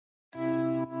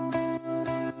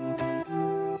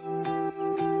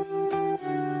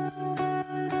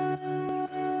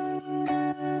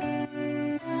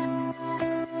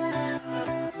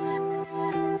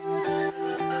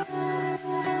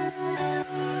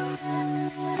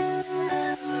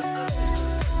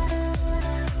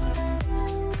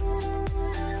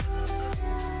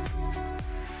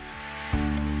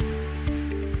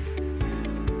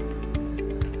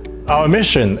Our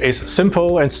mission is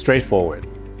simple and straightforward.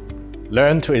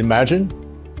 Learn to imagine,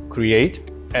 create,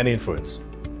 and influence.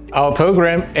 Our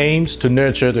program aims to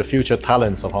nurture the future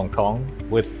talents of Hong Kong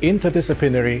with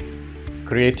interdisciplinary,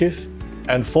 creative,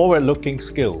 and forward-looking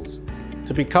skills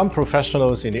to become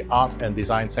professionals in the art and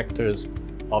design sectors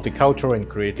of the cultural and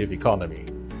creative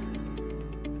economy.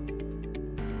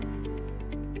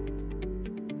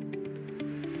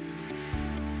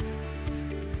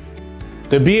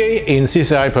 The BA in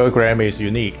CCI program is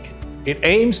unique. It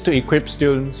aims to equip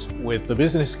students with the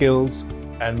business skills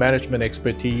and management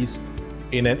expertise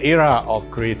in an era of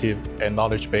creative and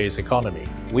knowledge-based economy.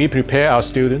 We prepare our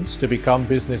students to become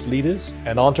business leaders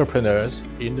and entrepreneurs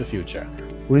in the future.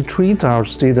 We treat our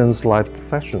students like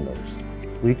professionals.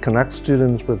 We connect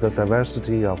students with the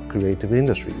diversity of creative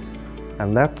industries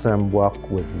and let them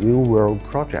work with real-world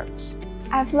projects.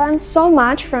 I've learned so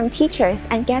much from teachers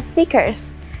and guest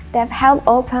speakers. They've helped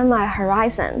open my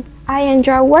horizon. I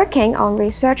enjoy working on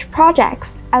research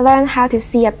projects. I learn how to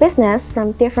see a business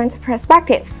from different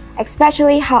perspectives,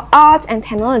 especially how art and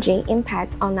technology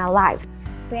impact on our lives.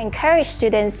 We encourage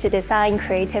students to design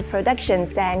creative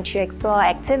productions and to explore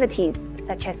activities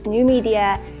such as new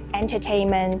media,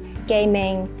 entertainment,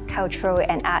 gaming, cultural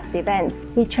and arts events.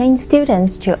 We train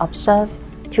students to observe,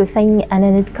 to think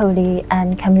analytically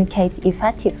and communicate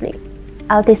effectively.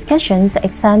 Our discussions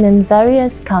examine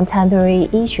various contemporary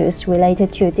issues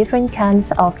related to different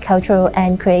kinds of cultural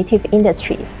and creative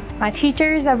industries. My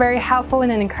teachers are very helpful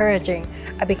and encouraging.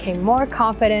 I became more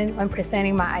confident when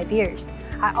presenting my ideas.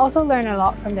 I also learned a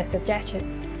lot from their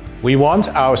suggestions. We want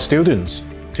our students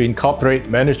to incorporate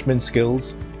management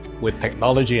skills with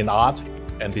technology in art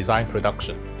and design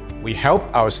production. We help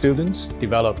our students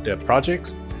develop their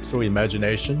projects through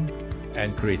imagination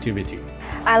and creativity.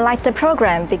 I like the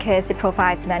program because it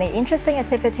provides many interesting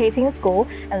activities in school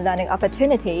and learning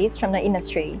opportunities from the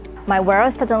industry. My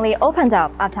world suddenly opened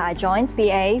up after I joined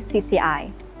BA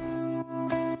CCI.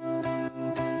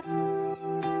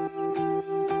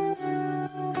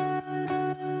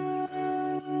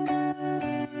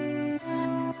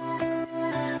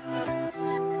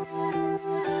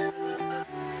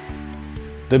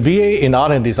 The BA in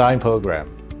Art and Design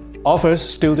program offers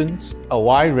students a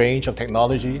wide range of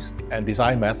technologies and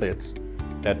design methods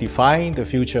that define the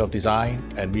future of design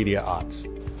and media arts.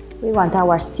 We want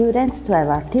our students to have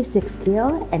artistic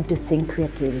skill and to think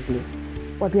creatively.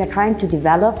 What we are trying to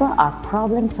develop are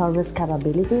problem-solvers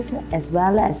capabilities as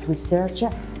well as research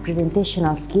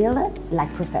presentational skill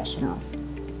like professionals.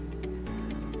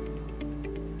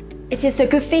 It is a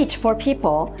good fit for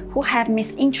people who have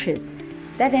mixed interests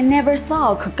that they never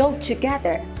thought could go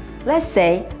together. Let's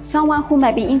say someone who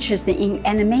might be interested in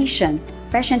animation,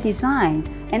 fashion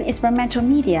design, and experimental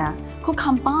media could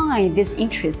combine this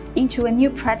interest into a new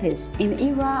practice in the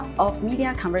era of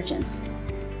media convergence.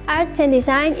 Art and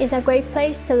design is a great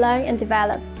place to learn and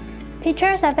develop.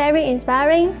 Teachers are very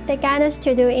inspiring. They guide us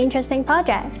to do interesting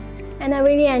projects, and I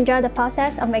really enjoy the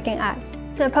process of making art.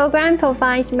 The program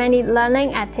provides many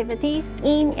learning activities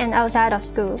in and outside of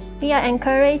school. We are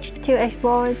encouraged to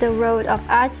explore the world of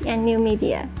art and new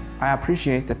media. I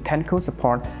appreciate the technical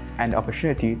support and the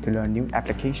opportunity to learn new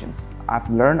applications. I've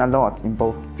learned a lot in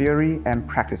both theory and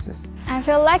practices. I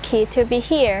feel lucky to be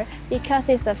here because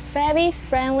it's a very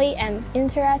friendly and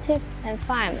interactive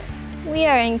environment. We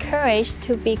are encouraged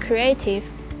to be creative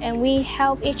and we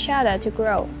help each other to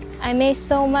grow. I made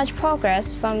so much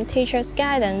progress from teachers'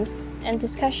 guidance and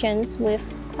discussions with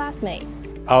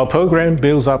classmates. Our program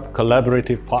builds up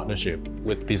collaborative partnership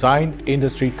with design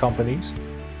industry companies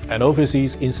and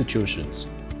overseas institutions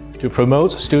to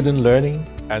promote student learning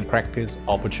and practice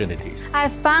opportunities. I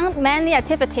found many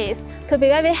activities to be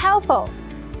very helpful,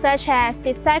 such as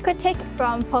design critique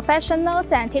from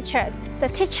professionals and teachers. The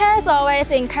teachers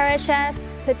always encourage us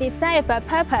to design with a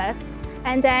purpose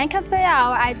and then convey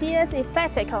our ideas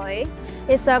effectively.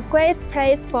 It's a great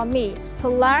place for me to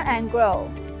learn and grow.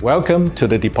 Welcome to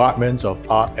the Department of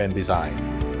Art and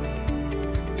Design.